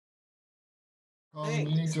Call the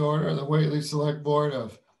meeting to order, the Whately Select Board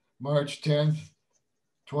of March 10th,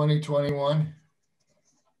 2021.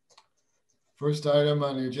 First item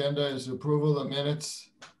on the agenda is approval of minutes,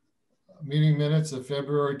 meeting minutes of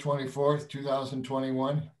February 24th,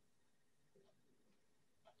 2021.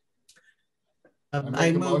 I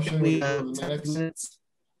make a motion we approve the minutes.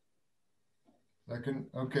 Second,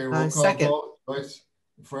 okay, roll call Second. vote. Joyce,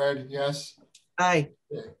 Fred, yes. Aye.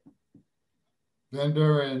 Okay.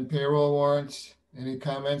 Vendor and payroll warrants. Any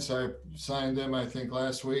comments? I signed them, I think,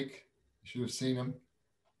 last week. You should have seen them.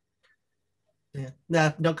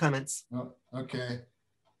 Yeah, no comments. Oh, okay.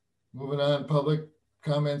 Moving on, public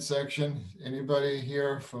comment section. Anybody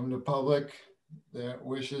here from the public that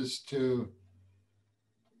wishes to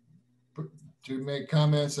make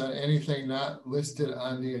comments on anything not listed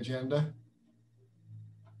on the agenda?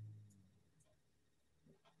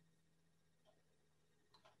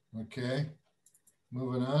 Okay.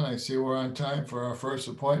 Moving on, I see we're on time for our first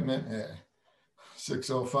appointment at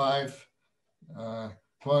 6:05.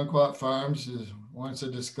 Quanquat Farms wants to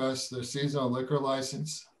discuss their seasonal liquor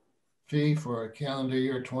license fee for calendar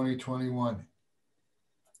year 2021.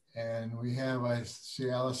 And we have, I see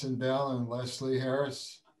Allison Bell and Leslie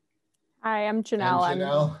Harris. Hi, I'm Janelle.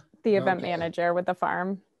 I'm the event manager with the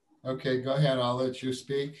farm. Okay, go ahead. I'll let you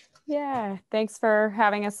speak. Yeah, thanks for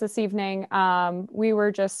having us this evening. We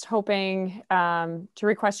were just hoping to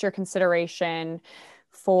request your consideration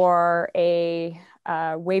for a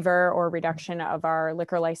waiver or reduction of our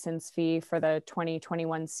liquor license fee for the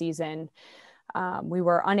 2021 season. We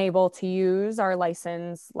were unable to use our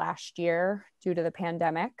license last year due to the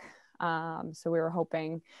pandemic. So we were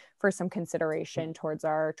hoping for some consideration towards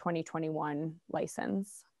our 2021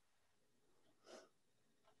 license.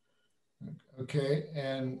 Okay,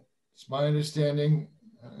 and it's my understanding,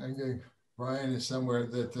 I think Brian is somewhere,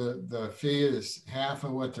 that the fee is half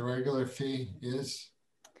of what the regular fee is.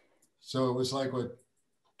 So it was like what,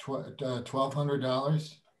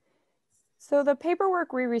 $1,200? So the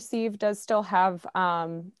paperwork we received does still have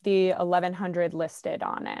the 1,100 listed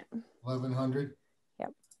on it. 1,100?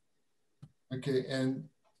 Yep. Okay, and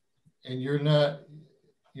you're not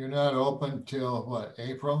open till what,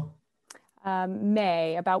 April?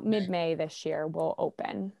 May, about mid-May this year, we'll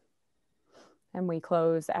open. And we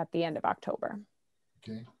close at the end of October.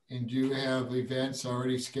 Okay, and do you have events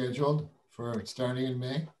already scheduled for starting in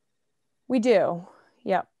May? We do,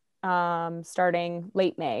 yep. Starting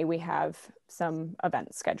late May, we have some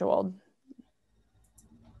events scheduled.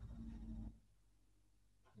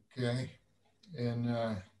 Okay,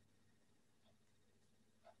 and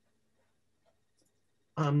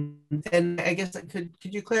I guess could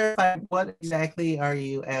you clarify what exactly are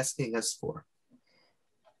you asking us for?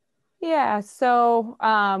 Yeah, so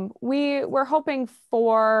we're hoping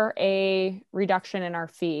for a reduction in our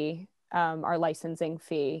fee, our licensing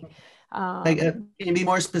fee. Can you be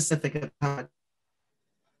more specific about?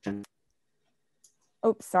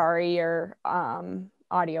 Oh, sorry, your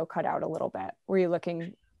audio cut out a little bit. Were you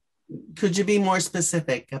looking? Could you be more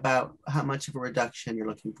specific about how much of a reduction you're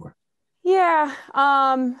looking for? Yeah,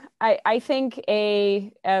 I think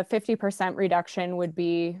a 50% reduction would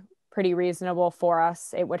be pretty reasonable for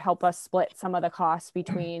us. It would help us split some of the costs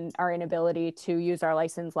between our inability to use our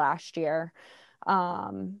license last year.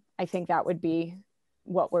 I think that would be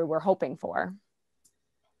what we were hoping for.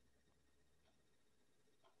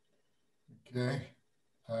 Okay.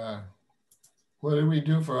 What did we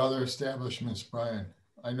do for other establishments, Brian?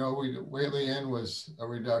 I know Whately Inn was a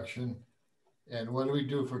reduction. And what do we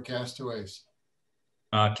do for Castaways?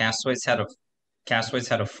 Castaways had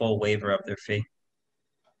a full waiver of their fee.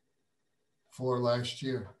 For last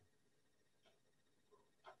year?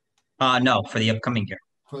 No, for the upcoming year.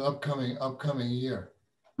 For the upcoming year.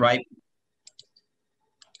 Right.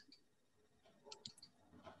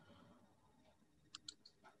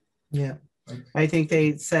 Yeah, I think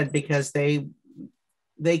they said because they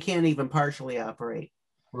can't even partially operate.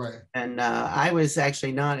 Right. And I was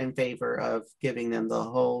actually not in favor of giving them the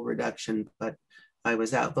whole reduction, but I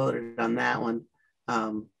was outvoted on that one.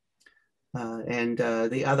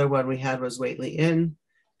 The other one we had was Whately Inn,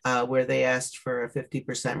 where they asked for a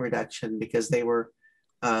 50% reduction because they were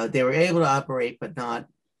able to operate, but not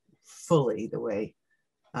fully the way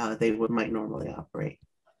they might normally operate.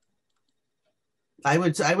 I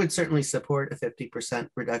would certainly support a 50%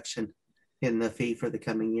 reduction in the fee for the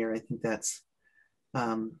coming year. I think that's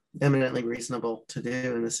eminently reasonable to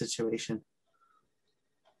do in this situation.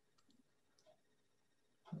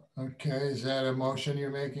 Okay, is that a motion you're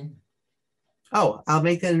making? Oh, I'll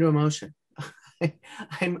make that into a motion.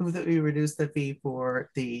 I move that we reduce the fee for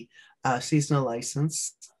the seasonal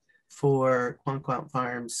license for Quanquant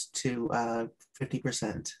Farms to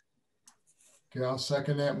 50%. Okay, I'll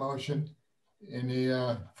second that motion. Any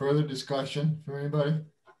further discussion from anybody?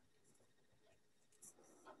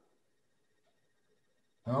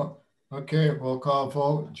 No? Okay, we'll call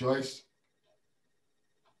vote. Joyce?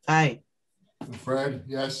 Aye. Fred,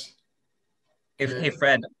 yes? Hey,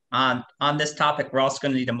 Fred, on this topic, we're also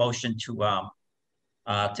going to need a motion to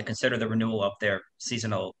consider the renewal of their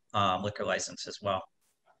seasonal liquor license as well.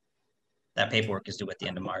 That paperwork is due at the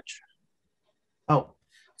end of March. Oh,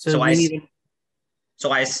 so So we need,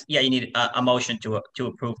 you need a motion to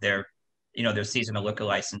approve their, their seasonal liquor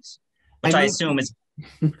license, which I I move- assume is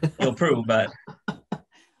you'll approve, but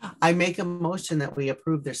I make a motion that we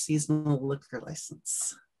approve their seasonal liquor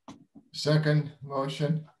license. Second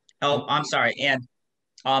motion. oh, I'm sorry, and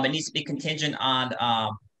it needs to be contingent on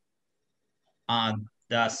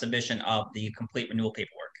the submission of the complete renewal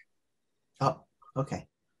paperwork. Oh, okay.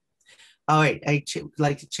 All right,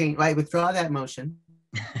 like to change, I withdraw that motion.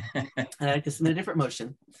 I'd like to submit a different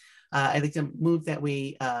motion. I'd like to move that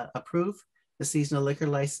we approve the seasonal liquor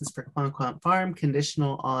license for Quanquant Farm,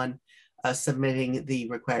 conditional on submitting the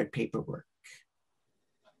required paperwork.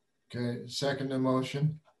 Okay, second the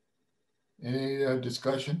motion. Any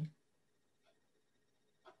discussion?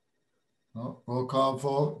 No, roll call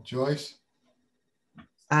vote. Joyce?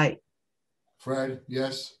 Aye. Fred,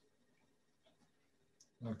 yes?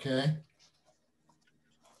 Okay.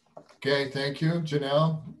 Okay, thank you,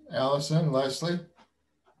 Janelle, Allison, Leslie.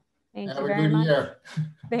 Thank Have you a very good much. year.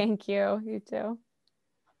 Thank you. You too.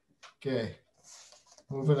 Okay,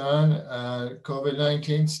 moving on,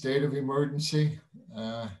 COVID-19 state of emergency.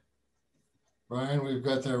 Brian, we've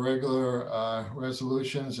got the regular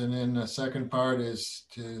resolutions, and then the second part is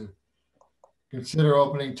to consider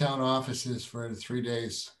opening town offices for 3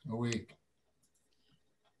 days a week.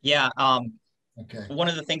 Yeah, Okay, one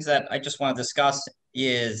of the things that I just want to discuss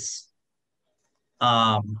is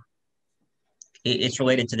it's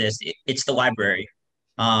related to this. It's the library.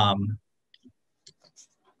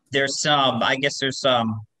 There's some, I guess there's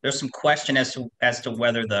some question as to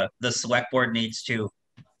whether the select board needs to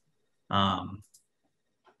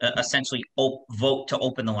essentially vote to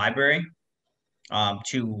open the library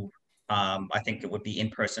to I think it would be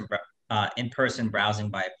in-person browsing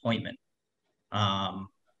by appointment.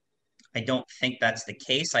 I don't think that's the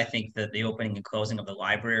case. I think that the opening and closing of the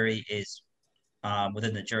library is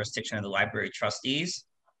within the jurisdiction of the library trustees.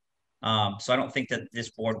 So I don't think that this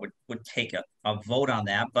board would take a vote on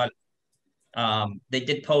that, but they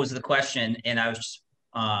did pose the question, and I was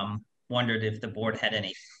wondered if the board had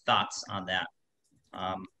any thoughts on that.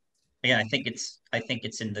 Again, I think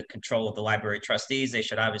it's in the control of the library trustees. They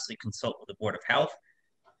should obviously consult with the Board of Health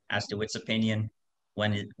as to its opinion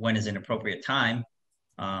when is an appropriate time.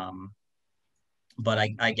 But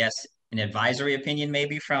I guess an advisory opinion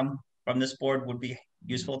maybe from this board would be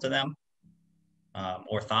useful to them,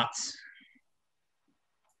 or thoughts.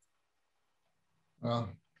 well,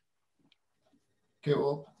 okay,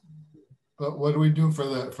 well, but what do we do for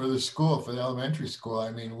the school, for the elementary school?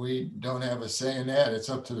 I mean, we don't have a say in that. It's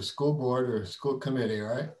up to the school board or school committee,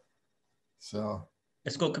 right? So.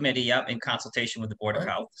 The school committee, yep, in consultation with the Board of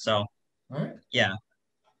Health. So, right. Yeah.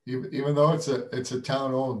 Even though it's a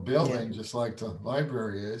town-owned building, just like the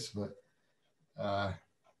library is, but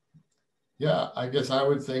yeah, I guess I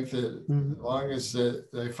would think that as long as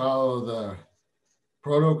they follow the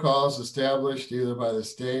protocols established either by the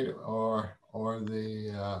state or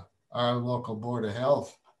the our local Board of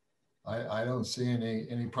Health, I don't see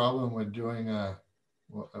any problem with doing a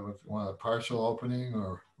partial opening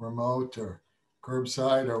or remote or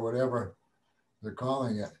curbside or whatever they're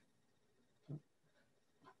calling it.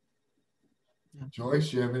 Joyce,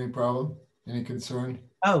 do you have any problem? Any concern?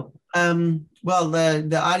 Oh, well,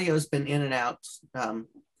 the audio has been in and out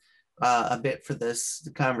a bit for this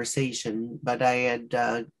conversation, but I had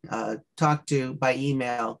talked to by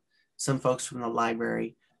email some folks from the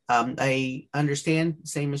library. I understand,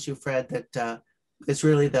 same as you, Fred, that it's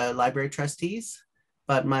really the library trustees,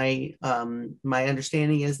 but my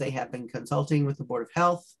understanding is they have been consulting with the Board of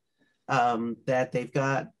Health, that they've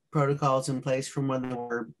got protocols in place from when they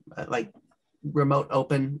were like remote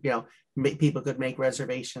open, people could make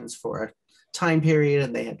reservations for a time period,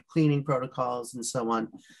 and they had cleaning protocols and so on.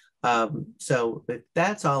 So if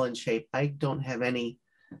that's all in shape, I don't have any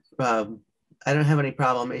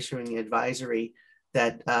problem issuing the advisory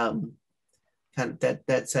that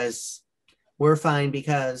that says we're fine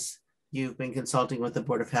because you've been consulting with the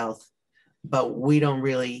Board of Health, but we don't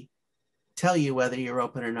really tell you whether you're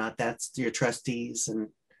open or not. That's your trustees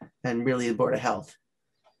and really the Board of Health.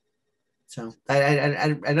 So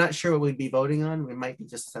I'm not sure what we'd be voting on. We might be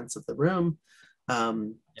just sense of the room.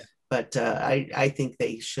 But I think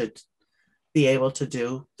they should be able to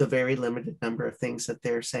do the very limited number of things that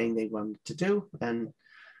they're saying they wanted to do. And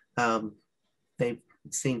they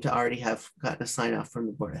seem to already have gotten a sign off from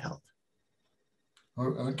the Board of Health.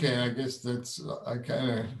 Okay, I guess that's, I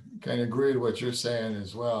kind of agree with what you're saying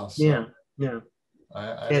as well. So Yeah.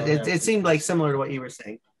 I don't have It seemed like similar to what you were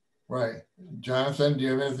saying. Right. Jonathan, do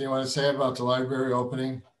you have anything you want to say about the library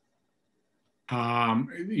opening?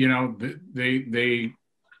 You know, they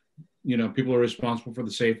you know, people are responsible for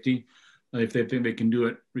the safety if they think they can do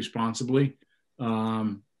it responsibly,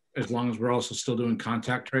 as long as we're also still doing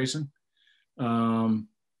contact tracing.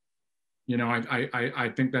 You know, I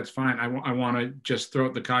think that's fine. I want to just throw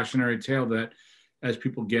out the cautionary tale that as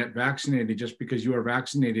people get vaccinated, just because you are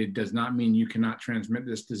vaccinated does not mean you cannot transmit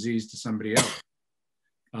this disease to somebody else.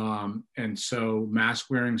 And so mask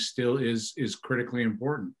wearing still is critically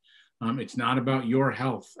important. It's not about your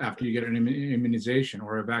health after you get an immunization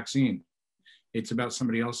or a vaccine. It's about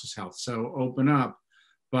somebody else's health. So open up,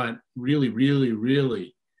 but really, really,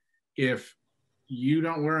 really, if you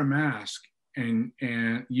don't wear a mask and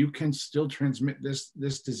you can still transmit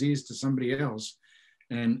this disease to somebody else,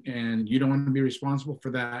 and you don't want to be responsible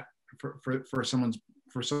for that, for someone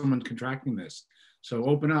contracting this. So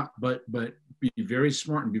open up, but be very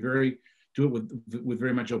smart and do it with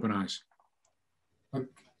very much open eyes.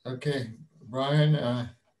 Okay, Brian,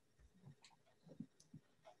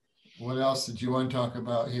 what else did you want to talk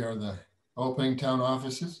about here? The opening town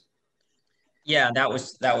offices? Yeah, that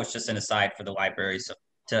was just an aside for the library, so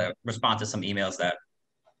to respond to some emails that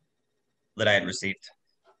I had received.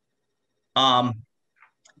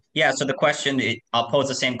 Yeah, so the question, I'll pose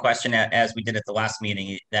the same question as we did at the last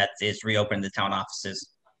meeting, that is reopen the town offices.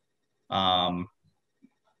 I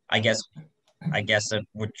guess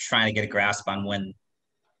we're trying to get a grasp on when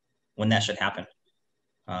that should happen.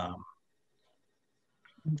 I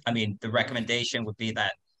mean, the recommendation would be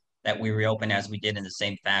that we reopen as we did in the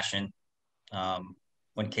same fashion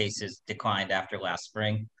when cases declined after last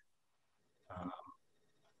spring.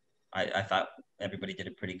 I thought everybody did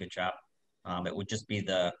a pretty good job. It would just be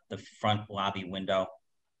the front lobby window,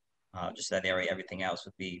 just that area. Everything else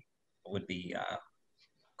would be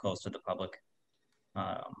closed to the public.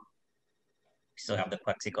 Still have the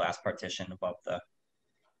plexiglass partition above the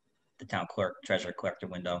town clerk, treasurer collector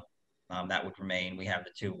window. That would remain. We have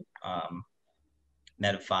the two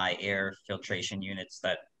Medify air filtration units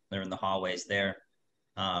that are in the hallways there.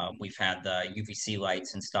 We've had the UVC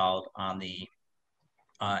lights installed on the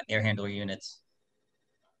air handler units.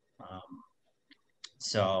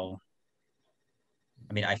 So,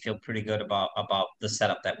 I mean, I feel pretty good about the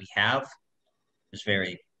setup that we have. There's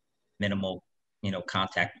very minimal,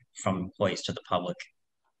 contact from employees to the public.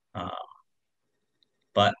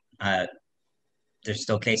 But there's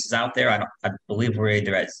still cases out there. I believe we're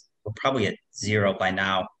probably at 0 by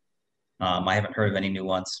now. I haven't heard of any new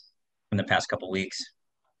ones in the past couple of weeks.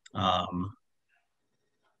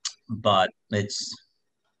 But it's,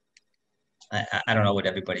 I don't know what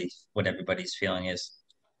everybody's feeling is.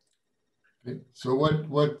 So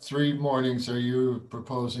what 3 mornings are you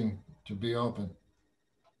proposing to be open?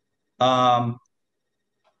 I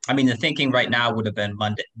mean, the thinking right now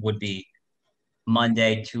would be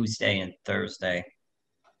Monday, Tuesday, and Thursday.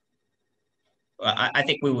 I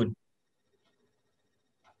think we would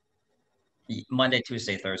Monday,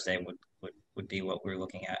 Tuesday, Thursday would be what we're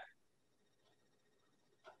looking at.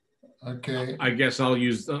 Okay. I guess I'll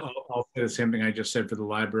say the same thing I just said for the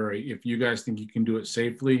library. If you guys think you can do it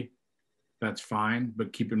safely, that's fine.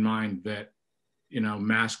 But keep in mind that,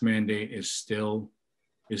 mask mandate is still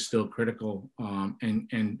critical.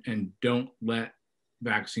 And don't let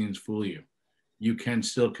vaccines fool you. You can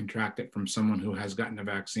still contract it from someone who has gotten a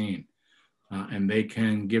vaccine, and they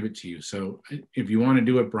can give it to you. So if you want to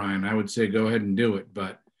do it, Brian, I would say go ahead and do it.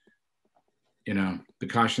 But, the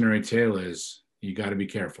cautionary tale is you got to be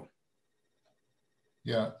careful.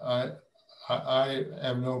 Yeah, I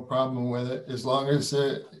have no problem with it as long as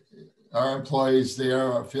our employees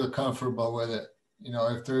there feel comfortable with it.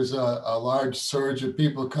 If there's a large surge of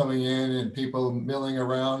people coming in and people milling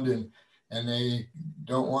around and they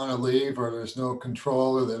don't want to leave, or there's no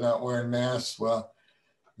control, or they're not wearing masks, well,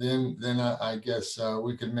 then I guess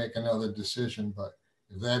we could make another decision. But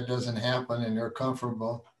if that doesn't happen and they're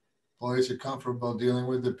comfortable, employees are comfortable dealing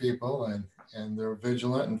with the people and they're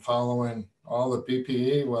vigilant and following all the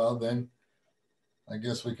PPE, well, then I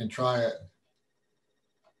guess we can try it.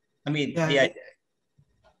 I mean, yeah.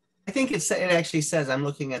 I think it actually says, I'm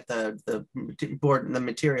looking at the board and the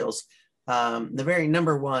materials. The very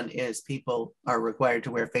number one is people are required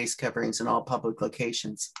to wear face coverings in all public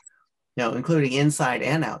locations, including inside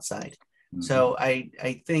and outside. Mhm. So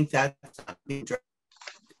I think that's not being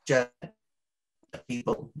just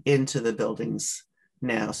people into the buildings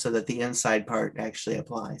now, so that the inside part actually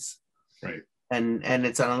applies. Right. And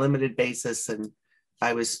it's on a limited basis. And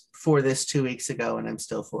I was for this 2 weeks ago, and I'm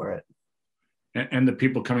still for it. And the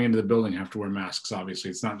people coming into the building have to wear masks. Obviously,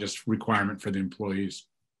 it's not just requirement for the employees.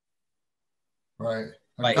 Right.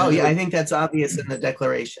 Right. Oh yeah, I think that's obvious in the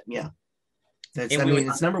declaration. Yeah. It's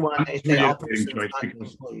number one. It's all persons, not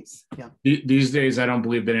employees. Yeah. These days, I don't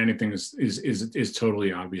believe that anything is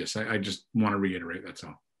totally obvious. I just want to reiterate, that's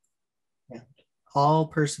all. Yeah. All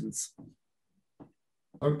persons.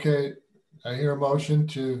 Okay, I hear a motion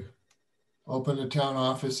to open the town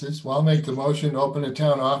offices. Well, I'll make the motion to open the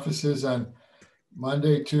town offices on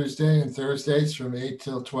Monday, Tuesday, and Thursdays from 8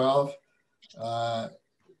 till 12.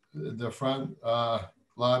 The front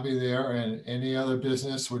lobby there, and any other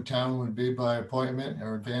business with town would be by appointment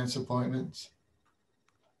or advance appointments.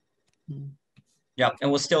 Yeah,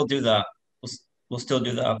 and we'll still do the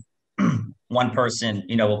one person,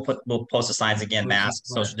 we'll post the signs again, masks,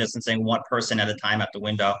 social distancing, one person at a time at the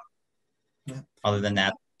window. Yeah. Other than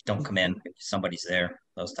that, don't come in if somebody's there,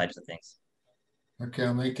 those types of things. Okay,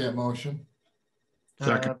 I'll make that motion.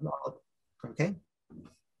 Second. Okay.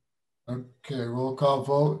 Okay, roll call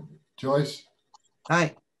vote. Joyce?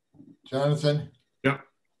 Hi. Jonathan? Yeah.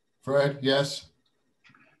 Fred, yes?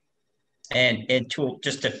 And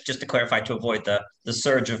just to clarify, to avoid the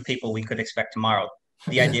surge of people we could expect tomorrow,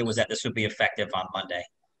 the idea was that this would be effective on Monday.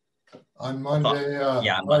 On Monday, on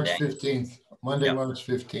March Monday. 15th. Monday, Yeah. March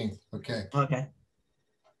 15th. Okay. Okay.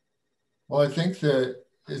 Well, I think that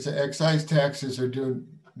it's excise taxes are due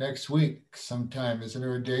next week sometime. Isn't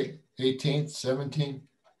there a date? 18th, 17th?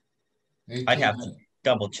 18th. I'd have to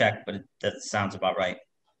double check, but that sounds about right.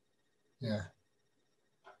 Yeah.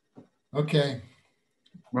 Okay.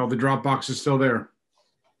 Well, the Dropbox is still there.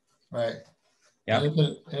 Right. Yeah.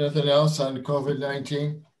 Anything else on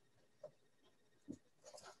COVID-19?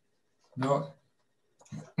 No.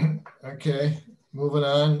 Okay. Moving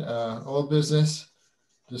on. Old business.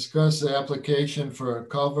 Discuss the application for a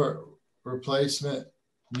culvert replacement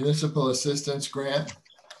municipal assistance grant.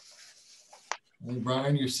 And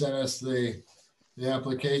Brian, you sent us the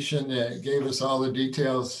application that gave us all the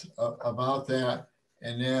details about that,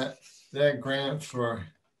 and that grant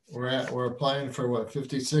we're applying for what,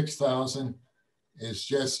 56,000 is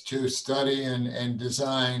just to study and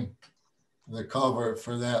design the culvert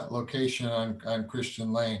for that location on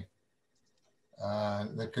Christian Lane.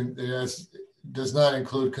 Does not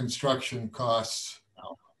include construction costs.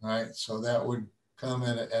 No. Right, so that would come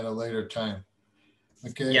at a later time.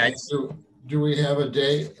 Okay. Yeah, do we have a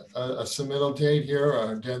date, a submittal date here,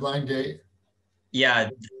 or a deadline date? Yeah,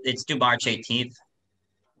 it's due March 18th.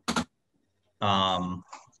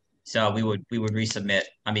 So we would resubmit.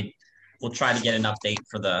 I mean, we'll try to get an update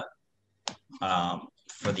for the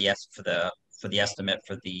estimate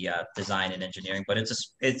for the design and engineering, but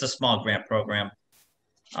it's a small grant program.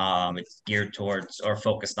 It's geared towards or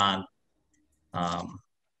focused on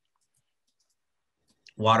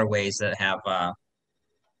waterways that have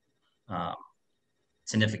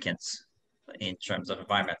significance in terms of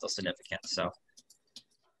environmental significance. So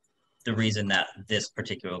the reason that this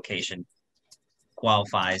particular location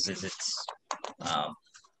qualifies is it's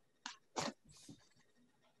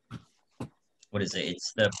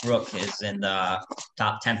it's the brook is in the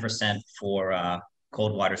top 10% for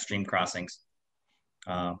cold water stream crossings.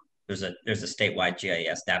 There's a statewide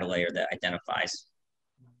GIS data layer that identifies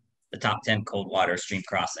the top 10 cold water stream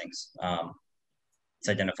crossings. It's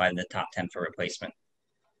identified in the top 10 for replacement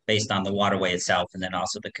based on the waterway itself, and then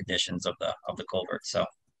also the conditions of the culvert. So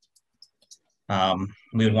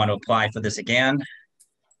we would want to apply for this again,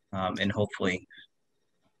 and hopefully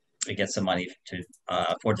we get some money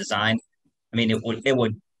for design. I mean, it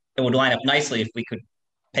would line up nicely if we could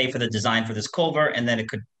pay for the design for this culvert, and then it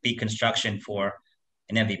could be construction for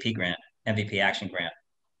an MVP action grant.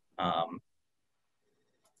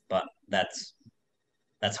 But that's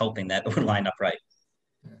hoping that it would line up right.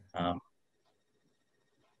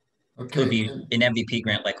 It would be an MVP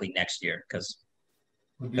grant likely next year, because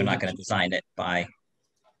they're not going to design it by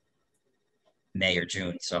May or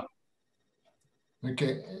June. So.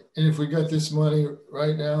 Okay, and if we got this money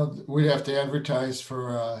right now, we'd have to advertise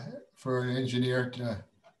for an engineer to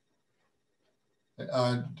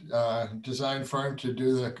design firm to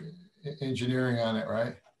do the engineering on it,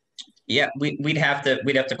 right? Yeah, we'd have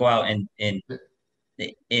to go out and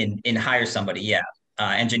hire somebody. Yeah,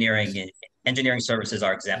 engineering services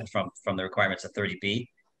are exempt from the requirements of 30B.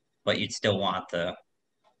 but you'd still want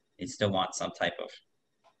some type of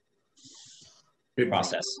Bid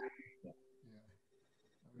process.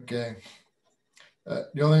 Okay.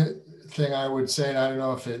 The only thing I would say, and I don't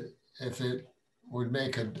know if it would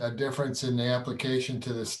make a difference in the application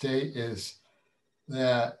to the state, is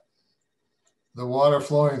that the water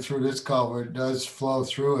flowing through this culvert does flow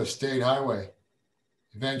through a state highway.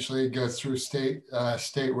 Eventually it goes through state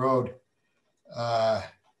road,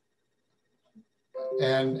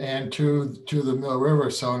 and to the Mill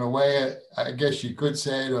River. So in a way, I guess you could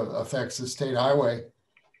say it affects the state highway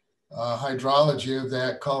hydrology of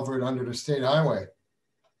that culvert under the state highway.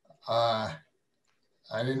 I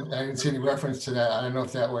didn't see any reference to that. I don't know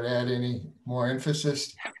if that would add any more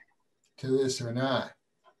emphasis to this or not.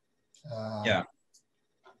 Yeah.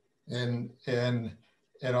 And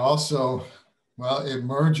also, well, it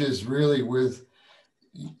merges really with,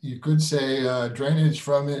 you could say, drainage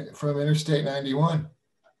from Interstate 91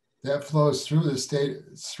 that flows through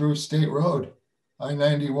state road.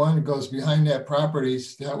 I-91 goes behind that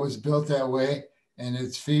properties that was built that way, and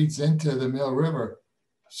it feeds into the Mill River.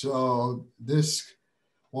 So this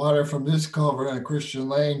water from this culvert on Christian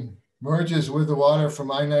Lane merges with the water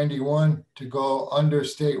from I-91 to go under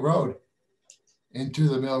State Road into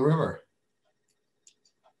the Mill River.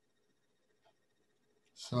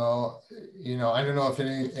 So, you know, I don't know if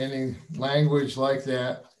any language like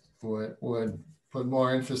that would put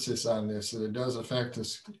more emphasis on this. That it does affect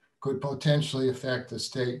us, could potentially affect the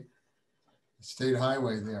state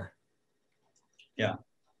highway there. Yeah.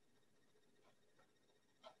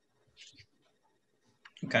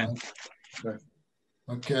 Okay.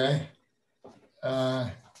 Okay.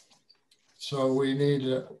 So we need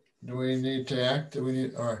to, do we need to act? Do we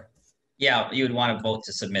need, or? Yeah, you would want to vote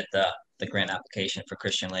to submit the grant application for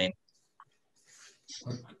Christian Lane.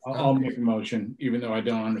 I'll make a motion, even though I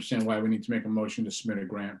don't understand why we need to make a motion to submit a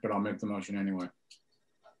grant, but I'll make the motion anyway.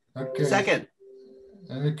 Okay. Second.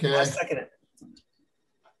 Okay. I'll second it.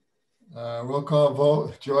 Roll call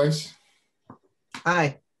vote. Joyce?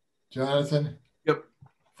 Aye. Jonathan? Yep.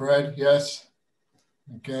 Fred? Yes.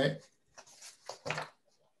 Okay.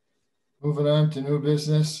 Moving on to new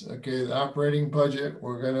business. Okay, the operating budget,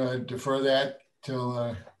 we're gonna defer that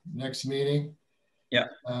till next meeting. Yeah.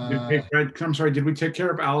 Fred, I'm sorry, did we take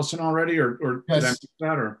care of Allison already, or did I miss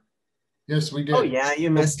that, or? Yes, we did. Oh yeah,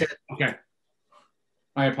 you missed it. Okay.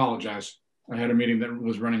 I apologize. I had a meeting that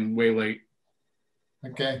was running way late.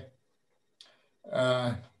 Okay.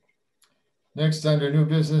 Next, under new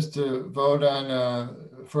business, to vote on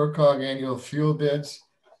FERCog annual fuel bids.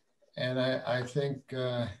 And I think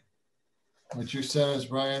what you sent us,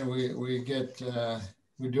 Brian, we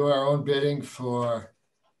do our own bidding for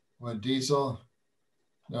what, diesel?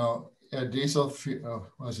 No, yeah, diesel fuel.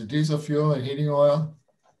 Was it diesel fuel and heating oil?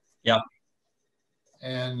 Yep.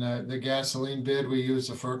 And the gasoline bid, we use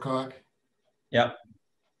the FERCog. Yep.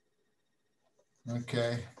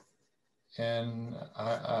 Okay. And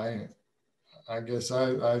I guess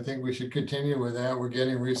I think we should continue with that. We're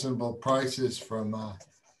getting reasonable prices from a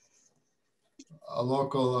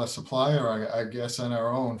local supplier, I guess, on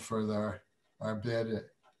our own for our bid.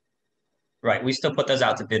 Right. We still put those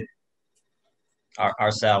out to bid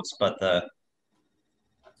ourselves, but the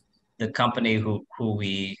company who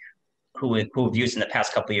we've used in the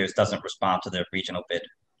past couple of years doesn't respond to the regional bid.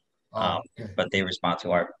 Okay. But they respond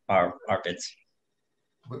to our bids.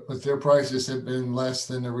 But their prices have been less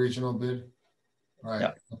than the regional bid? Right.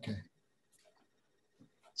 Yep. Okay.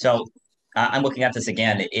 So I'm looking at this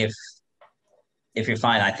again. If you're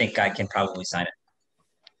fine, I think I can probably sign it.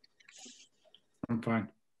 I'm fine.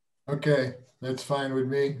 Okay, that's fine with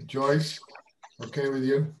me. Joyce, okay with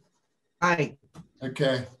you? Aye.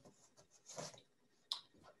 Okay.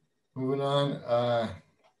 Moving on,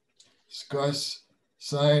 discuss,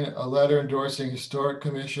 sign a letter endorsing Historic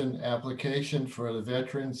Commission application for the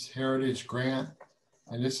Veterans Heritage Grant.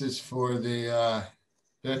 And this is for the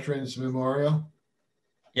Veterans Memorial.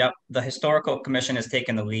 Yep, the Historical Commission has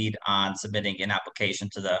taken the lead on submitting an application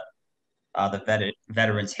to the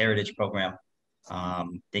Veterans Heritage Program.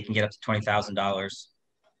 They can get up to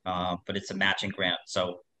 $20,000, but it's a matching grant.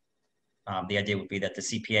 So the idea would be that the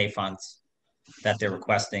CPA funds that they're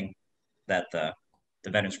requesting, that the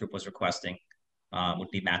Veterans Group was requesting,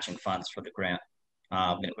 would be matching funds for the grant.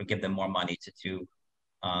 And it would give them more money to do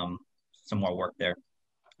some more work there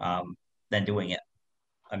than doing it.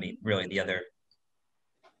 I mean, really, the other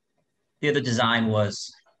design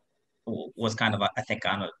was kind of, I think,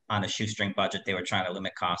 on a shoestring budget. They were trying to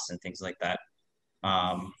limit costs and things like that.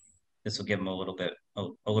 This will give them a little bit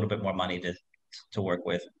more money to work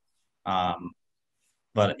with.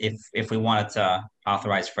 But if we wanted to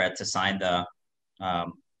authorize Fred to sign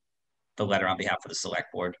the letter on behalf of the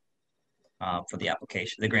select board for the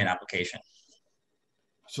application, the grant application.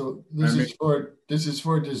 So this is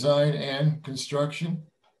for design and construction,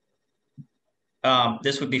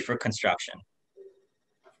 This would be for construction.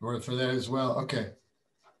 or for that as well? Okay.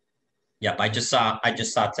 Yep, I just saw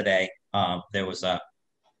today, there was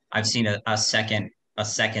I've seen a second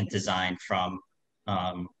design from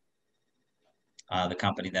the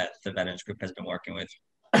company that the Veterans Group has been working with.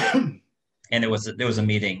 And there was a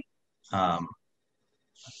meeting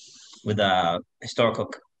with a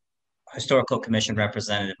historical commission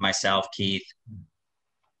representative, myself, Keith,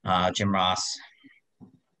 Jim Ross,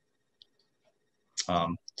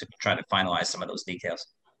 to try to finalize some of those details.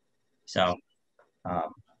 So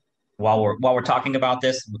while we're talking about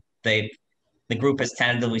this, the group has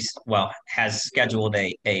tentatively, has scheduled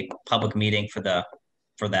a public meeting for that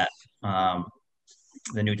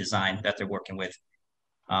the new design that they're working with,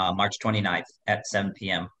 March 29th at 7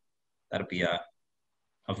 p.m. That'll be a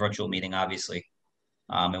virtual meeting, obviously.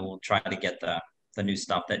 And we'll try to get the new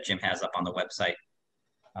stuff that Jim has up on the website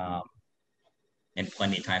in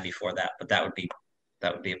plenty of time before that. But that would be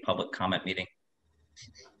a public comment meeting.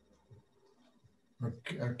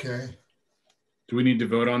 Okay. Do we need to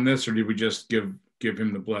vote on this, or do we just give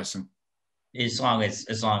him the blessing? As long as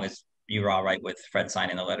you're all right with Fred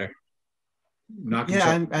signing the letter.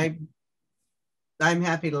 Yeah, I'm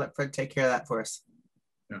happy to let Fred take care of that for us.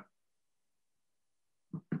 Yeah.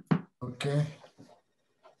 Okay.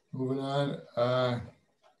 Moving on.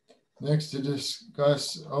 Next to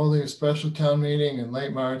discuss only a special town meeting in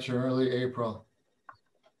late March or early April.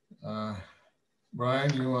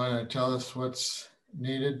 Brian, you want to tell us what's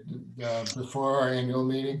needed before our annual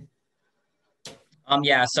meeting?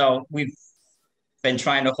 Yeah, so we've been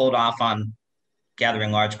trying to hold off on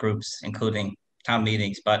gathering large groups, including town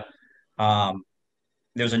meetings, but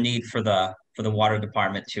there's a need for the water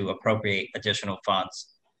department to appropriate additional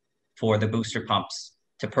funds for the booster pumps,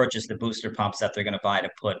 to purchase the booster pumps that they're going to buy to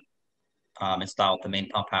put install at the main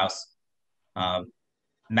pump house.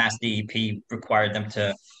 Mass DEP required them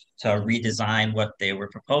to redesign what they were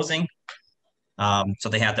proposing, so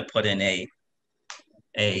they had to put in a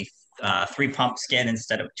 3-pump skid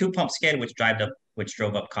instead of 2-pump skid, which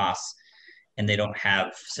drove up costs, and they don't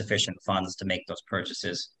have sufficient funds to make those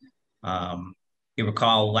purchases. You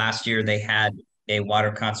recall last year they had a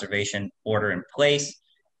water conservation order in place,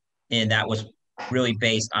 and that was really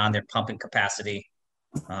based on their pumping capacity,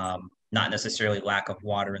 not necessarily lack of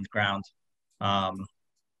water in the ground.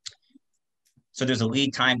 So there's a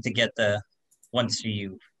lead time to get once we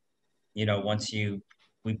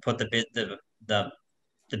put the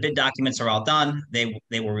bid documents are all done.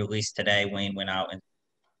 They were released today. Wayne went out and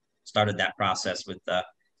started that process with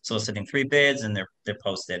soliciting 3 bids, and they're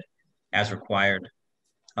posted as required.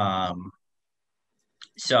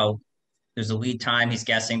 So there's a lead time. He's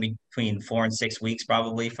guessing between 4 and 6 weeks,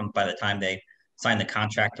 probably, from by the time they sign the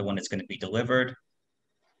contract to when it's going to be delivered.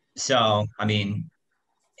 So, I mean,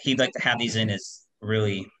 he'd like to have these in as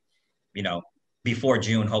really, before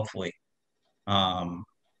June, hopefully,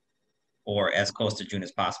 or as close to June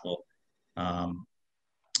as possible.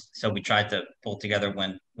 So we tried to pull together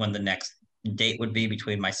when the next date would be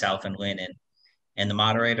between myself and Lynn and the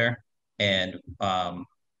moderator. And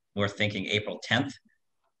we're thinking April 10th.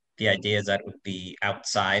 The idea is that it would be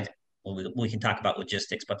outside. Well, we can talk about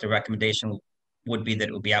logistics, but the recommendation would be that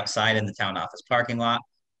it would be outside in the town office parking lot.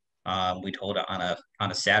 We'd hold it on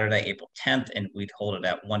a Saturday, April 10th, and we'd hold it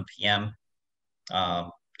at 1 p.m.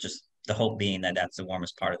 Just the hope being that that's the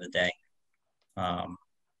warmest part of the day.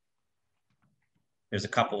 There's a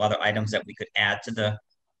couple other items that we could add to the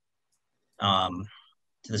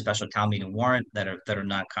special town meeting warrant that are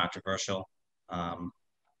non-controversial.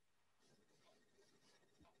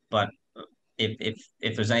 But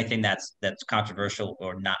if there's anything that's controversial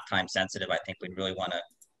or not time sensitive, I think we'd really want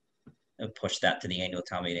to push that to the annual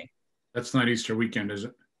town meeting. That's not Easter weekend, is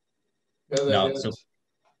it? Yeah, No, it's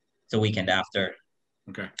the weekend after.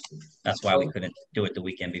 Okay. That's why we couldn't do it the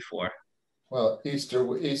weekend before. Well,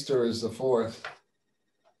 Easter is the 4th.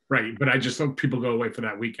 Right, but I just hope people go away for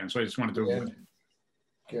that weekend, so I just wanted to avoid it.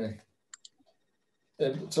 Okay.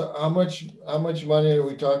 And so how much money are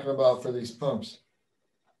we talking about for these pumps?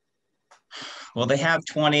 Well, they have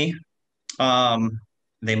 20.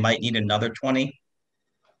 They might need another 20.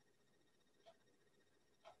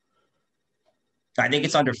 I think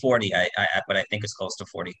it's under 40. But I think it's close to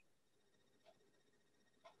 40.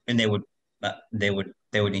 And they would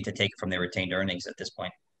need to take it from their retained earnings at this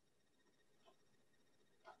point.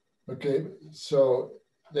 Okay, so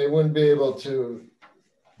they wouldn't be able to,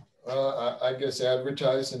 I guess,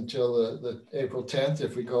 advertise until the April 10th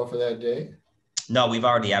if we go for that date? No, we've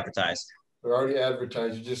already advertised. They're already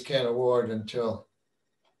advertised. You just can't award until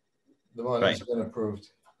the money's Right. been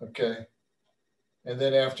approved. Okay. And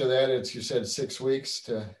then after that, it's, you said 6 weeks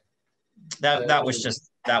to That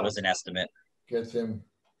was an estimate. get them.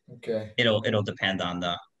 Okay. It'll depend on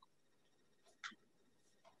the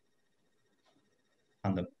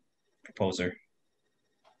proposer.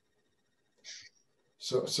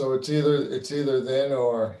 So it's either then,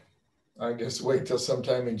 or I guess wait till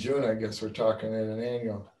sometime in June. I guess we're talking at an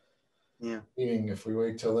annual meeting if we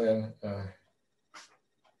wait till then.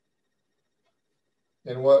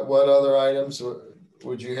 And what other items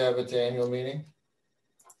would you have at the annual meeting?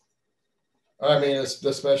 I mean, it's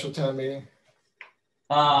the special town meeting.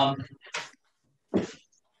 I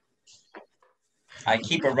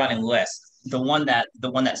keep a running list. The one that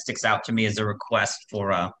sticks out to me is a request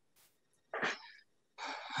for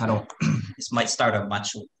this might start a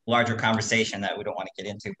much larger conversation that we don't want to get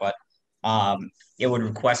into, but it would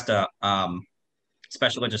request a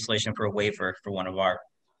special legislation for a waiver for one of our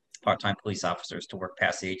part-time police officers to work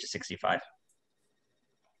past the age of 65.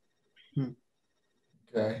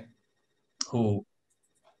 Okay. Who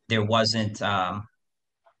there wasn't a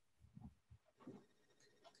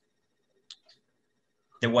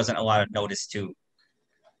lot of notice to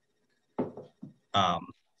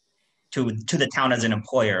the town as an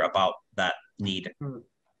employer about that need.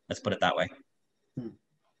 Let's put it that way.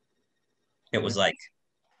 It was like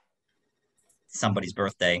somebody's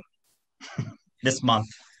birthday this month.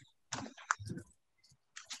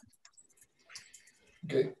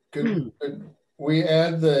 Okay. Could we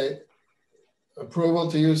add the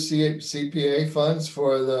approval to use CPA funds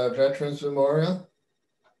for the Veterans Memorial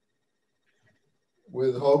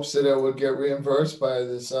with hopes that it would get reimbursed by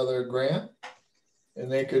this other grant,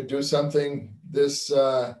 and they could do something this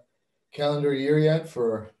calendar year yet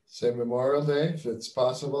for, say, Memorial Day, if it's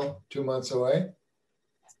possible, 2 months away,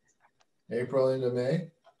 April into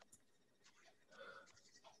May?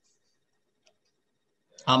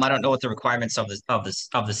 I don't know what the requirements of the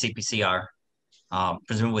CPC are.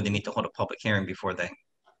 Presumably they need to hold a public hearing before they.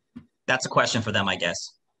 That's a question for them, I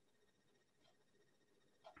guess.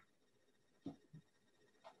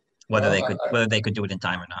 Whether they could do it in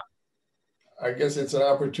time or not. I guess it's an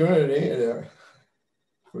opportunity. If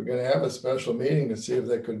we're going to have a special meeting to see if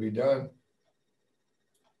that could be done.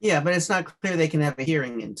 Yeah, but it's not clear they can have a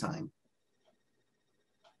hearing in time.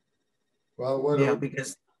 Well,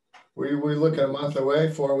 because we look at a month away,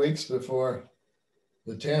 4 weeks before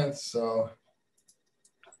the 10th. So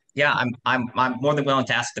yeah, I'm more than willing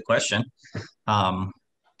to ask the question. But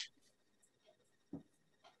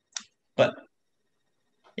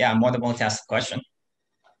yeah, I'm more than willing to ask the question.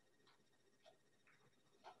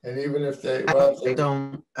 And even if they,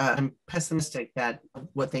 I'm pessimistic that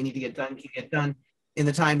what they need to get done can get done in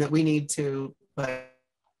the time that we need to, but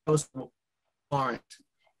post warrant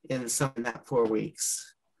in that 4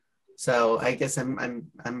 weeks. So I guess I'm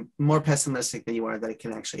more pessimistic than you are that it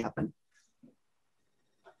can actually happen.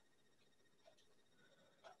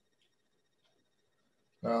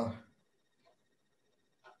 Well,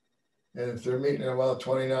 and if they're meeting on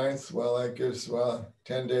 29th, well, that gives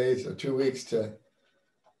 10 days or 2 weeks to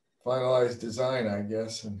finalize design, I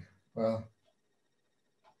guess. And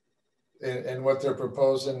and what they're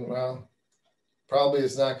proposing, probably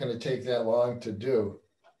is not going to take that long to do,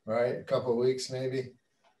 right? A couple of weeks maybe,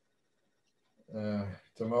 the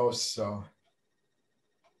most. So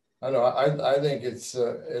I don't know. I think it's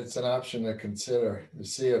an option to consider to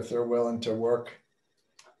see if they're willing to work.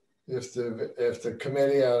 If the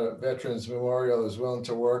committee on Veterans Memorial is willing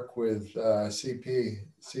to work with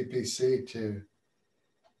CPC to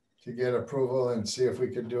get approval and see if we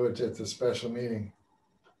could do it at the special meeting.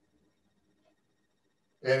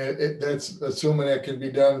 And that's assuming it can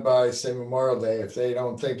be done by, say, Memorial Day. If they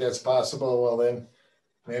don't think that's possible, well, then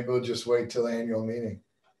maybe we'll just wait till the annual meeting.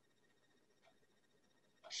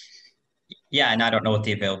 Yeah, and I don't know what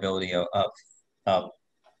the availability of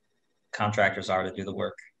contractors are to do the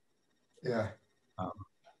work. Yeah.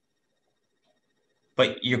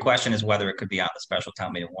 But your question is whether it could be on the special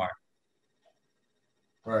town meeting warrant.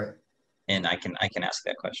 Right. And I can ask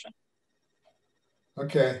that question.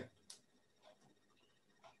 Okay.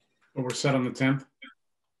 But we're set on the 10th.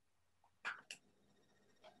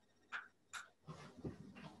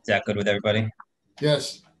 Is that good with everybody?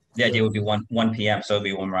 Yes. The idea would be 1 p.m. So it'll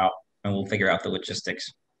be when we're out and we'll figure out the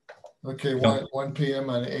logistics. Okay, 1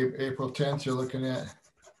 p.m. on April 10th you're looking at?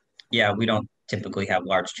 Yeah, we don't typically have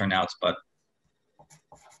large turnouts, but.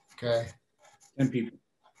 Okay. 10 people.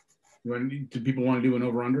 Do people want to do an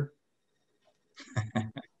over-under?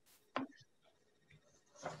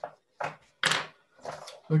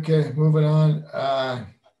 Okay, moving on.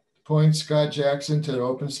 Appoint Scott Jackson to the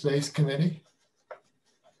Open Space Committee.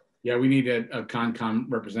 Yeah, we need a Concom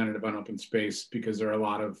representative on open space because there are a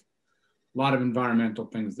lot of environmental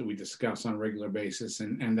things that we discuss on a regular basis,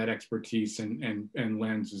 and that expertise and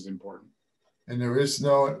lens is important. And there is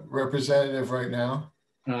no representative right now?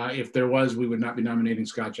 If there was, we would not be nominating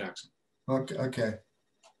Scott Jackson. Okay.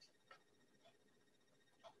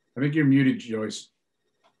 I think you're muted, Joyce.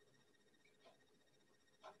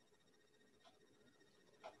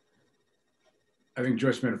 I think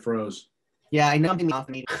Joyce might have froze. Yeah, I know I'm off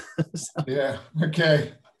the meeting. So, Yeah,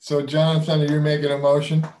 okay. So Jonathan, are you making a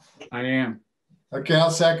motion? I am. Okay,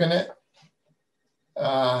 I'll second it.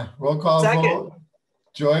 Roll call Second. vote.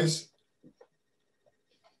 Joyce?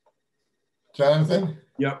 Jonathan?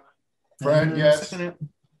 Yep. Fred, yes. second it.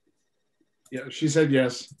 Yeah, she said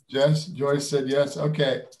yes. Jess, Joyce said yes.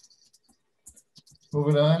 Okay.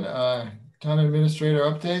 Moving on. Town administrator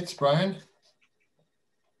updates. Brian?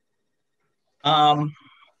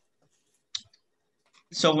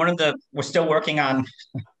 So we're still working with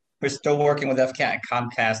FCAT and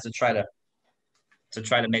Comcast to try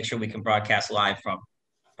to make sure we can broadcast live from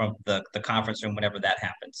the conference room whenever that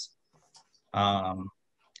happens.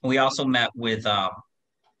 We also met with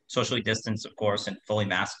socially distanced, of course, and fully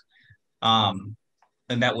masked.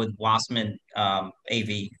 We met with Wassman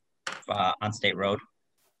AV on State Road,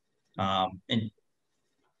 and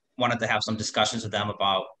wanted to have some discussions with them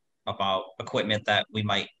about equipment that we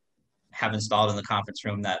might have installed in the conference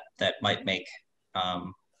room that might make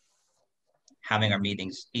having our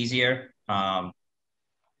meetings easier. And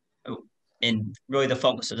really the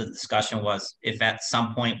focus of the discussion was if at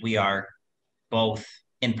some point we are both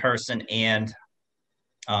in person and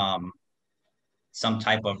some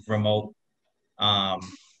type of remote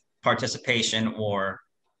participation or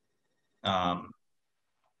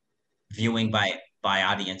viewing by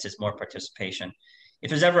audience is more participation. If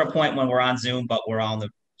there's ever a point when we're on Zoom, but we're all in the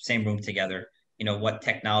same room together, what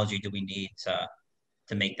technology do we need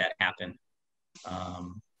to make that happen?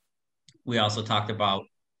 We also talked about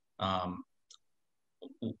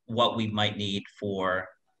what we might need for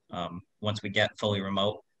once we get fully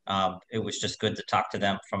remote. It was just good to talk to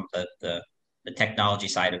them from the technology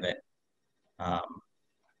side of it.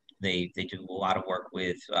 They do a lot of work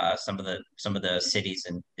with some of the cities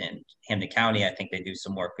in Hampden County. I think they do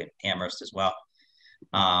some work in Amherst as well.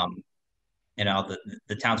 The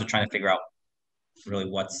towns are trying to figure out really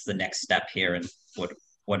what's the next step here and what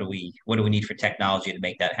do we need for technology to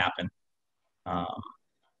make that happen.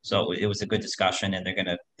 So it was a good discussion, and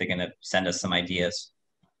they're gonna send us some ideas.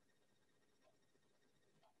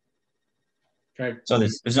 Okay. So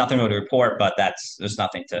there's nothing to report, but there's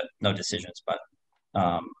no decisions, but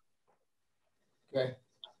Okay.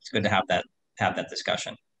 it's good to have that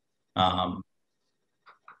discussion.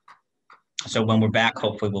 So when we're back,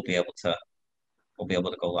 hopefully we'll be able to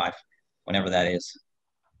go live whenever that is.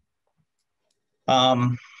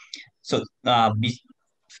 So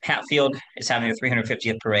Hatfield is having a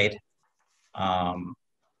 350th parade.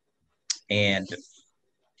 And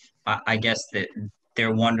I guess that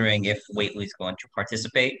they're wondering if Whately is going to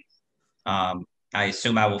participate. I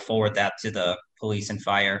assume I will forward that to the police and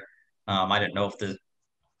fire. I didn't know if the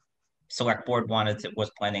select board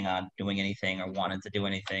was planning on doing anything or wanted to do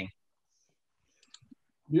anything.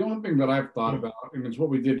 The only thing that I've thought about, and it's what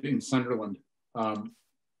we did in Sunderland.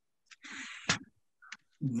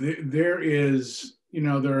 There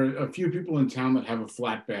are a few people in town that have a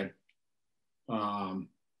flatbed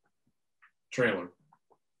trailer.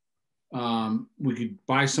 We could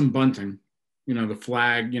buy some bunting, the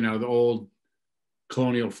flag, the old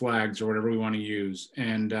colonial flags or whatever we want to use.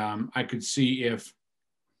 And I could see if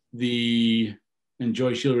and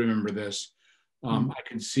Joyce, you'll remember this, I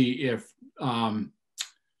could see if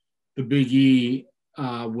the Big E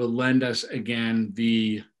will lend us again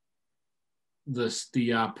the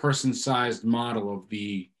person-sized model of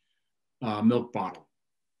the milk bottle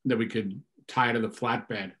that we could tie to the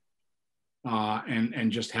flatbed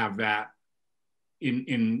and just have that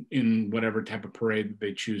in whatever type of parade that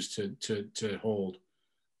they choose to hold.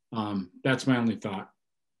 That's my only thought.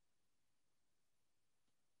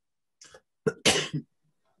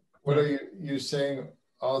 What are you saying?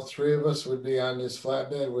 All three of us would be on this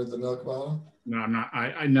flatbed with the milk bottle? No, I'm not.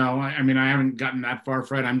 I know. I mean, I haven't gotten that far,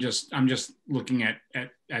 Fred. I'm just looking at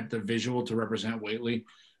the visual to represent Whately.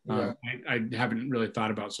 Yeah. I haven't really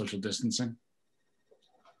thought about social distancing.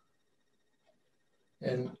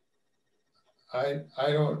 And I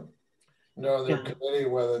don't know their committee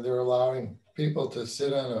whether they're allowing people to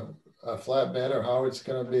sit on a flatbed or how it's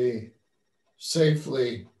going to be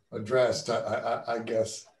safely addressed. I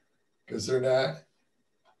guess because they're not.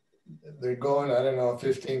 they're going, I don't know,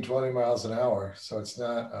 15, 20 miles an hour. So it's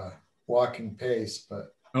not a walking pace,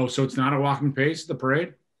 but. Oh, so it's not a walking pace, the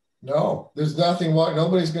parade? No, there's nothing,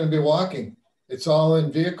 nobody's going to be walking. It's all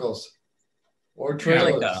in vehicles or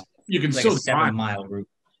trailers. You can Like still a drive. 7-mile route.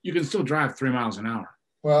 You can still drive 3 miles an hour.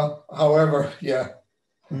 Well, however, yeah.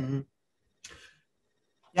 Mhm.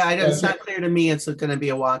 Yeah, it's not clear to me it's going to be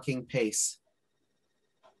a walking pace.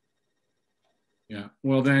 Yeah.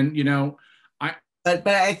 Well, then, you know, But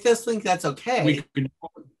I just think that's okay. we could.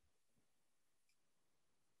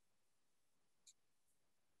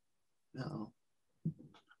 No.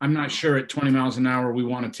 I'm not sure at 20 miles an hour we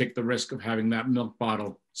want to take the risk of having that milk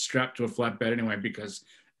bottle strapped to a flatbed anyway, because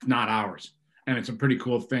it's not ours. And it's a pretty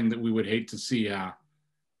cool thing that we would hate to see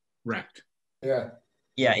wrecked. Yeah.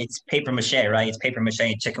 Yeah, it's paper mache, right? It's paper mache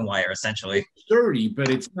and chicken wire, essentially. Sturdy, but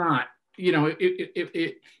it's not, you know, if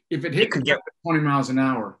it hit could get 20 miles an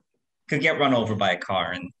hour. Could get run over by a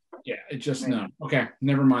car. And Yeah, it just, no. Okay,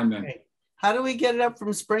 never mind then. Okay. How do we get it up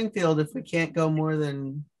from Springfield if we can't go 20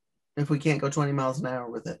 miles an hour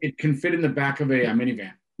with it? It can fit in the back of a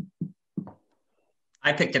minivan.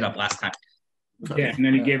 I picked it up last time. Yeah, and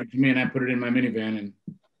then he gave it to me and I put it in my minivan, and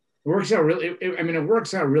it works out really, it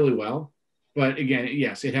works out really well. But again,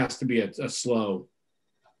 yes, it has to be a slow.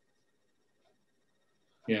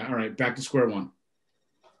 Yeah, all right, back to square one.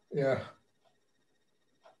 Yeah.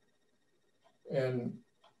 And,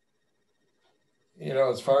 you know,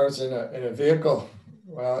 as far as in a vehicle,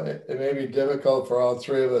 well, it may be difficult for all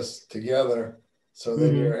three of us together. So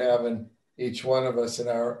then you're having each one of us in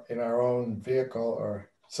our own vehicle, or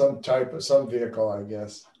some vehicle, I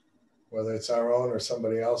guess, whether it's our own or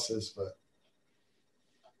somebody else's, but.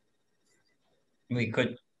 We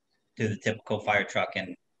could do the typical fire truck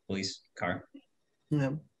and police car.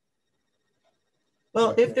 Yeah.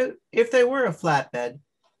 Well, if they were a flatbed,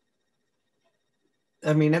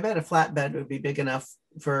 I mean, I bet a flatbed would be big enough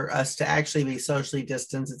for us to actually be socially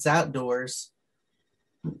distanced. It's outdoors.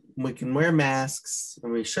 We can wear masks,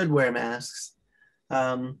 and we should wear masks.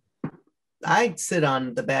 I'd sit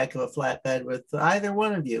on the back of a flatbed with either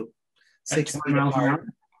one of you, 6 feet apart.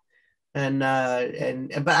 And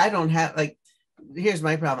but I don't have, like, here's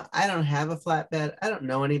my problem. I don't have a flatbed. I don't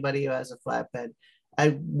know anybody who has a flatbed.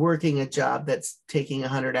 I'm working a job that's taking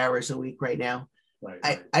 100 hours a week right now. Right.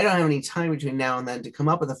 I don't have any time between now and then to come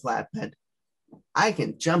up with a flatbed. I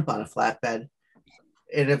can jump on a flatbed,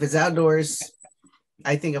 and if it's outdoors,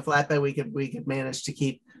 I think a flatbed we could manage to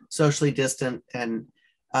keep socially distant and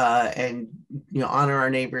honor our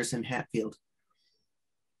neighbors in Hatfield.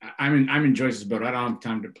 I'm in Joyce's boat. I don't have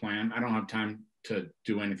time to plan. I don't have time to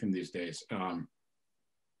do anything these days. And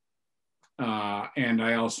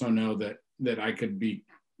I also know that I could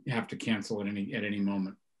have to cancel at any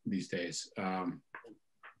moment these days.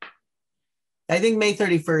 I think May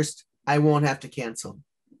 31st, I won't have to cancel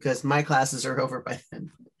because my classes are over by then.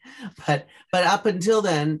 But up until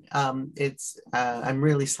then, I'm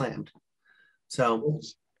really slammed. So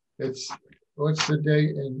What's the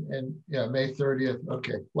date? And yeah, May 30th.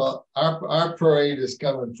 Okay. Well, our parade is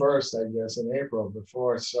coming first, I guess, in April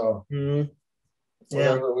before. So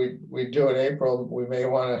whatever we do in April, we may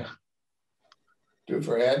want to do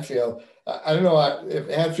for Hatfield. I don't know if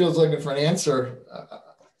Hatfield's looking for an answer.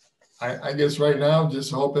 I guess right now,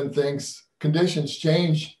 just hoping conditions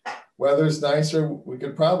change. Weather's nicer. We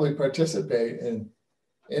could probably participate in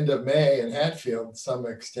end of May in Hatfield to some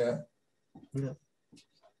extent. Yeah.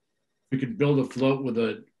 We could build a float with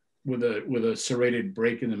a serrated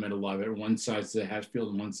break in the middle of it. One side says Hatfield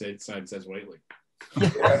and one side says Whately.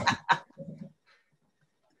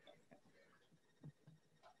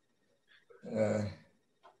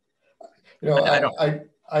 Yeah.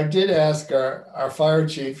 I did ask our fire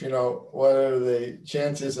chief, what are the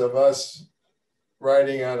chances of us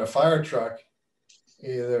riding on a fire truck,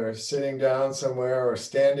 either sitting down somewhere or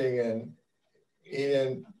standing, and he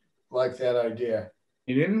didn't like that idea.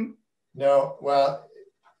 He didn't? No. Well,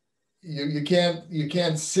 you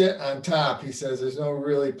can't sit on top. He says there's no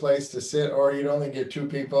really place to sit, or you'd only get two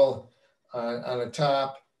people on a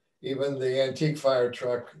top. Even the antique fire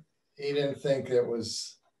truck, he didn't think it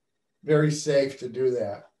was very safe to do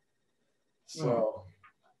that. So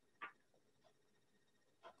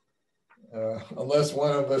unless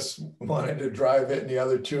one of us wanted to drive it and the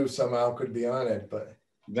other two somehow could be on it, but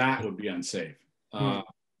that would be unsafe.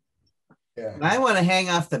 Yeah. I want to hang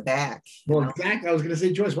off the back. Well, exactly. I was going to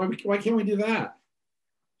say, Joyce, why can't we do that?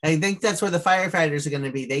 I think that's where the firefighters are going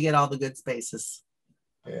to be. They get all the good spaces.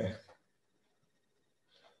 Yeah.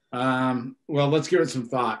 Well, let's give it some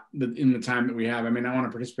thought in the time that we have. I mean, I want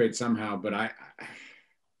to participate somehow, but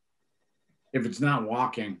if it's not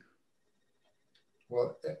walking.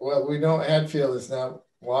 Well, we know Hadfield is not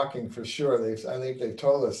walking for sure. I think they've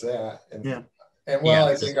told us that. And, Yeah. And well,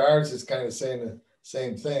 Yeah, I think ours is kind of saying the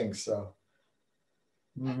same thing. So.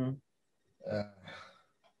 Mhm. Uh,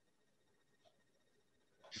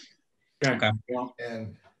 Okay. Well,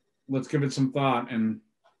 and let's give it some thought. And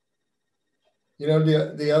you know,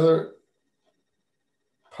 the other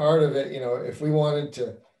part of it, you know, if we wanted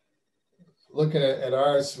to looking at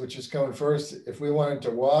ours, which is coming first, if we wanted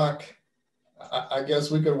to walk, I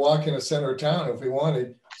guess we could walk in the center of town if we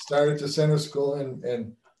wanted. Start at the center school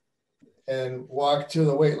and walk to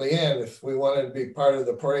the Whately Inn if we wanted to be part of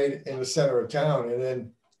the parade in the center of town, and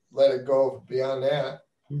then let it go beyond that.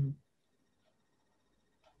 Mhm.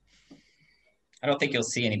 I don't think you'll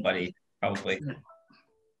see anybody, probably. Well,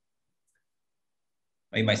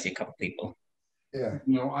 you might see a couple people. Yeah.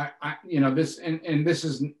 you know, you know, this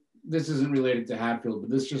isn't related to Hatfield, but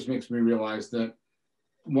this just makes me realize that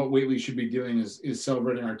what Whately should be doing is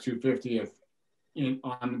celebrating our 250th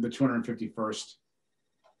on the 251st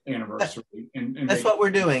anniversary. And That's what we're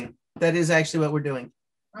doing. That is actually what we're doing.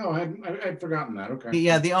 Oh, I'd forgotten that. Okay.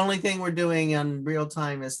 Yeah, the only thing we're doing in real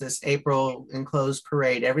time is this April enclosed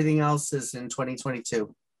parade. Everything else is in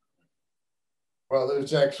 2022. Well,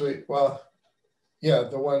 there's actually, yeah,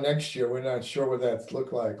 the one next year, we're not sure what that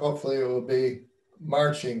look like. Hopefully it will be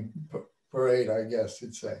marching parade, I guess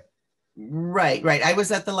you'd say. Right. I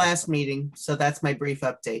was at the last meeting, so that's my brief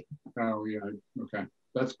update. Oh, yeah. Okay.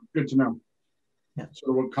 That's good to know. Yeah.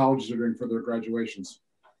 So what colleges are doing for their graduations.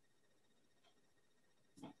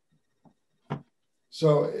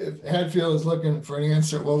 So if Hadfield is looking for an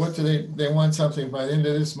answer, well, what do they want something by the end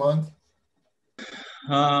of this month?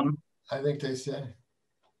 I think they said.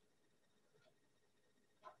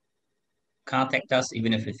 Contact us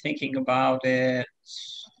even if you're thinking about it.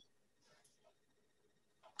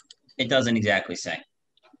 It doesn't exactly say.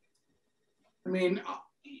 I mean,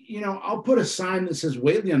 you know, I'll put a sign that says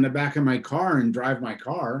Whately on the back of my car and drive my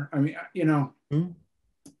car. I mean, you know.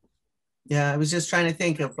 Yeah, I was just trying to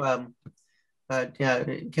think of, yeah,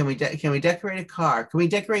 can we decorate a car? Can we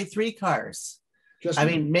decorate 3 cars? I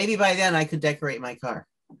mean, maybe by then I could decorate my car.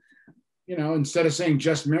 You know, instead of saying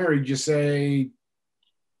just married, just say,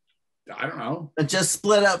 I don't know. And just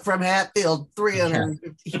split up from Hatfield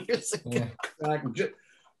 350 years ago. Yeah.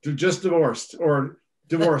 Just divorced or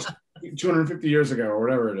divorced 250 years ago or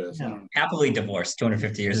whatever it is. Yeah. Happily divorced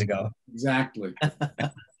 250 years ago. Exactly.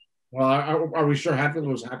 Well, are we sure Hatfield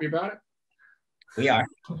was happy about it? We are.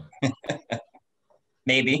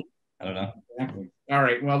 Maybe. I don't know. Exactly. All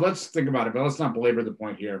right. Well, let's think about it, but let's not belabor the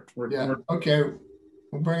point here. Okay.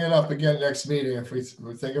 We'll bring it up again next meeting if we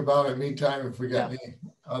think about it. Meantime, if we got any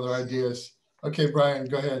other ideas. Okay, Brian,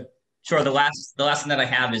 go ahead. Sure. The last thing that I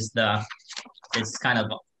have is it's kind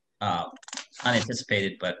of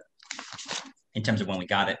unanticipated, but in terms of when we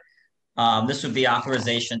got it, this would be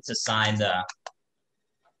authorization to sign the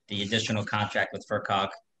additional contract with FERCog.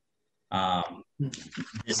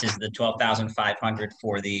 This is the $12,500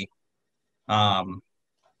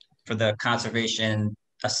 for the conservation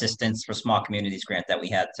assistance for small communities grant that we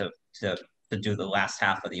had to do the last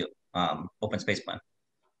half of the open space plan.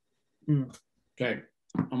 Okay,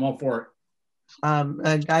 I'm all for it.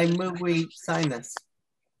 I move we sign this.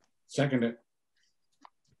 Second it.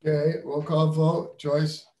 Okay, roll call vote.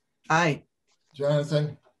 Joyce? Aye.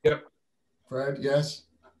 Jonathan? Yep. Fred, yes?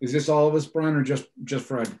 Is this all of us, Brian, or just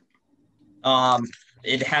Fred?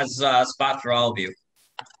 It has a spot for all of you.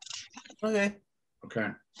 Okay. Okay.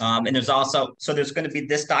 And there's also, so there's going to be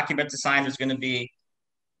this document to sign. There's going to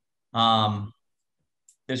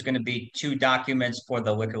be 2 documents for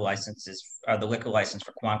the liquor licenses, the liquor license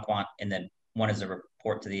for Quant, and then one is a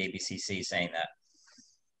report to the ABCC saying that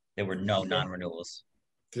there were no non-renewals.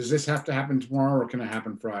 Does this have to happen tomorrow or can it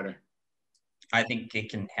happen Friday? I think it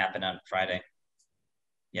can happen on Friday.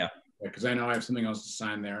 Yeah. Because I know I have something else to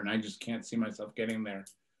sign there and I just can't see myself getting there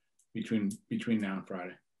between now and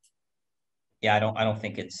Friday. Yeah, I don't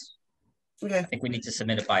think it's okay. I think we need to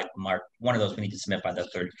submit it by March. One of those we need to submit by the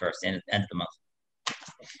 31st, end of the month.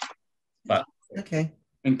 But okay.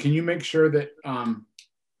 And can you make sure that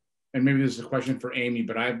and maybe this is a question for Amy,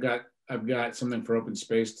 but I've got something for open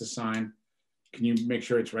space to sign. Can you make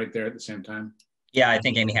sure it's right there at the same time? Yeah, I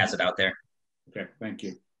think Amy has it out there. Okay, thank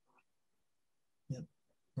you. Yep.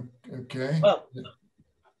 Okay. Well,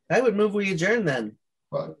 I would move we adjourn then.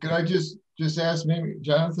 Well, could I just ask maybe,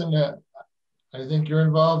 Jonathan, I think you're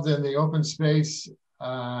involved in the open space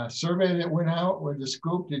survey that went out with the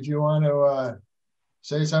scoop. Did you want to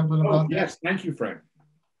say something about that? Yes, thank you, Fred.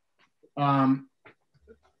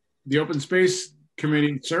 The open space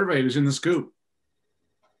committee survey was in the scoop.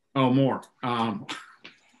 Oh, more.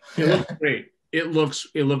 It looks great. It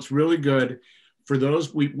looks really good. For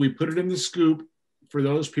those, we put it in the scoop for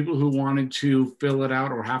those people who wanted to fill it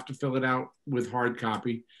out or have to fill it out with hard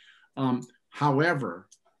copy. However,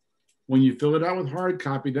 when you fill it out with hard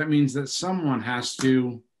copy, that means that someone has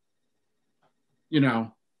to,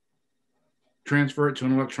 transfer it to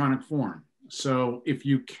an electronic form. So if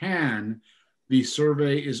you can, the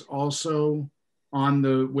survey is also on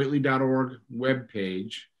the Whately.org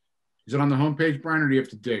webpage. Is it on the homepage, Brian, or do you have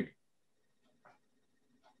to dig?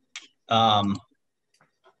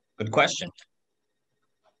 Good question.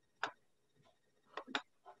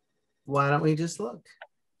 Why don't we just look?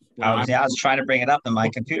 I was trying to bring it up and my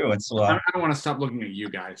computer went slow. I don't want to stop looking at you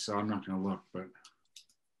guys, so I'm not going to look, but.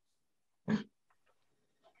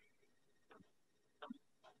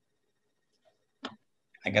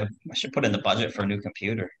 I should put in the budget for a new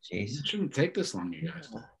computer. Jeez. It shouldn't take this long, you guys.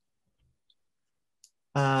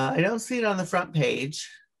 I don't see it on the front page.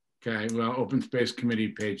 Okay, well, open space committee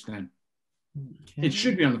page then. Okay. It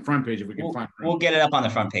should be on the front page if we can find it. We'll get it up on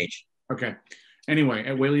the front page. Okay. Anyway,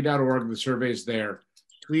 at Whately.org, the survey's there.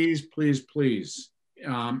 Please, please, please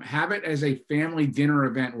have it as a family dinner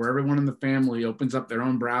event where everyone in the family opens up their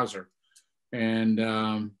own browser and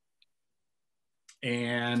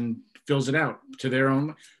fills it out to their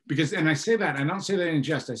own. Because, and I say that, I don't say that in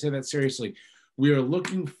jest, I say that seriously. We are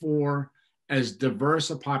looking for as diverse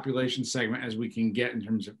a population segment as we can get in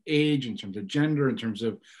terms of age, in terms of gender, in terms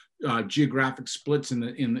of geographic splits in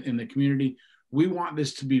the community. We want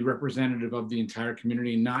this to be representative of the entire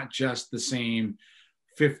community, not just the same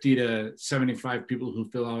 50 to 75 people who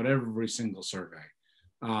fill out every single survey.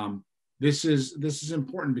 This is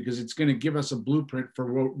important because it's going to give us a blueprint for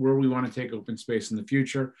where we want to take open space in the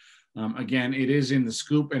future. Again, it is in the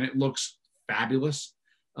scoop and it looks fabulous.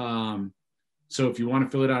 So if you want to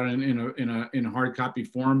fill it out in a hard copy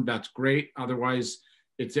form, that's great. Otherwise,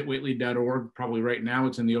 it's at Whately.org. Probably right now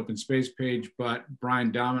it's in the open space page, but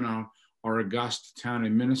Brian Domino, our august town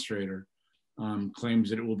administrator,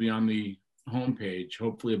 claims that it will be on the homepage,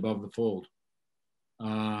 hopefully above the fold,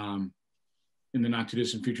 in the not too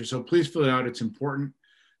distant future. So please fill it out. It's important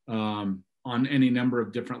on any number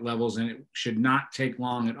of different levels, and it should not take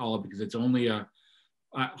long at all because it's only a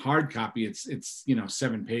hard copy. It's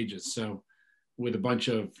 7 pages. So with a bunch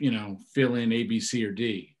of fill in A, B, C, or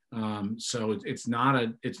D. So it's not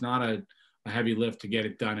a heavy lift to get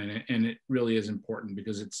it done, and it really is important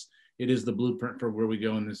because it is the blueprint for where we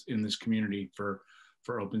go in this community for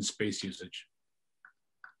open space usage.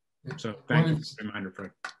 So thank you for the reminder,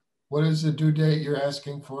 Fred. What is the due date you're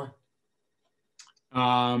asking for?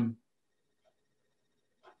 Why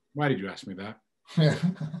did you ask me that?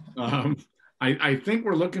 I think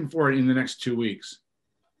we're looking for it in the next 2 weeks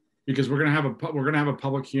because we're gonna have a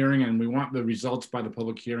public hearing and we want the results by the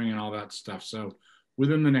public hearing and all that stuff. So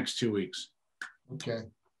within the next 2 weeks. Okay.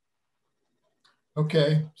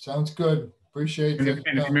 Okay, sounds good. Appreciate it.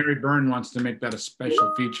 And if Mary Byrne wants to make that a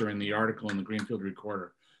special feature in the article in the Greenfield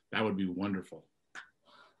Recorder, that would be wonderful.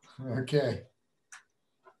 Okay.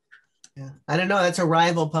 Yeah, I don't know. That's a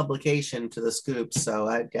rival publication to the Scoop, so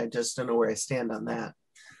I just don't know where I stand on that.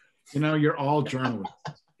 You're all journalists,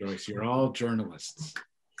 Joyce. You're all journalists.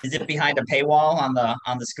 Is it behind a paywall on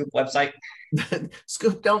the Scoop website?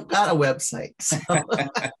 Scoop don't got a website. So.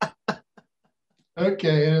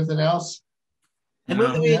 Okay, anything else? I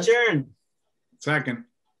move that we adjourn. Second.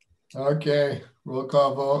 Okay, roll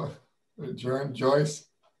call vote. Adjourn. Joyce?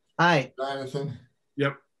 Aye. Jonathan?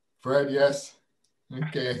 Yep. Fred, yes.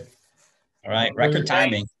 Okay. All right, record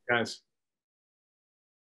timing. Guys.